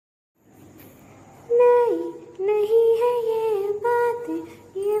नहीं है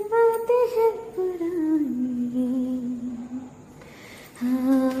ये बातें है पुरानी।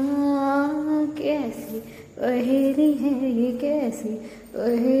 हाँ कैसी पहेली है ये, कैसी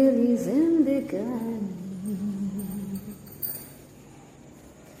पहेली जिंदगानी।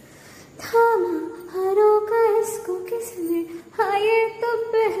 थामा हरों का इसको किसने, हाँ ये तो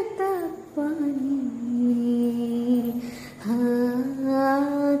बहता पानी।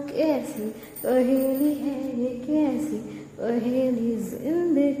 हाँ कैसी पहेली है ये, कैसी पहेली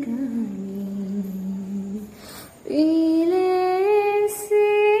जिंदगानी। पीले से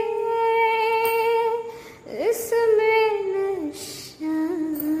इसमें नशा,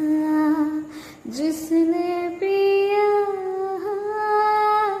 जिसने पिया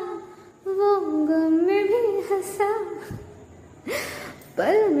वो गम में भी हंसा।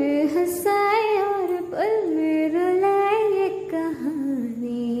 पल में हंसाए और पल में रुलाए ये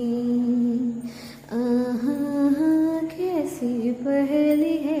कहानी। कैसी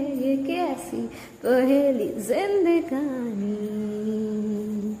पहेली है ये, कैसी पहेली जिंदगानी।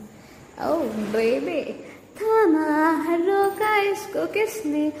 ओ बेबी थामा हर रोका इसको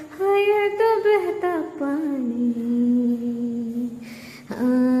किसने, हाँ ये तो बहता पानी।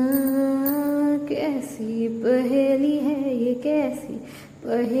 कैसी पहेली है ये, कैसी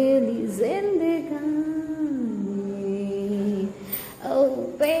पहेली जिंदगानी। ओ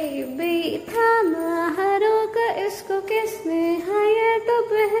बेबी थामा हरों का इसको किसने, हाँ ये तो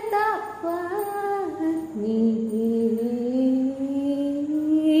बहता पानी।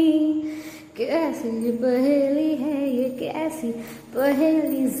 कैसी पहेली है ये, कैसी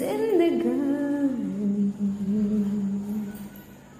पहेली जिंदगानी।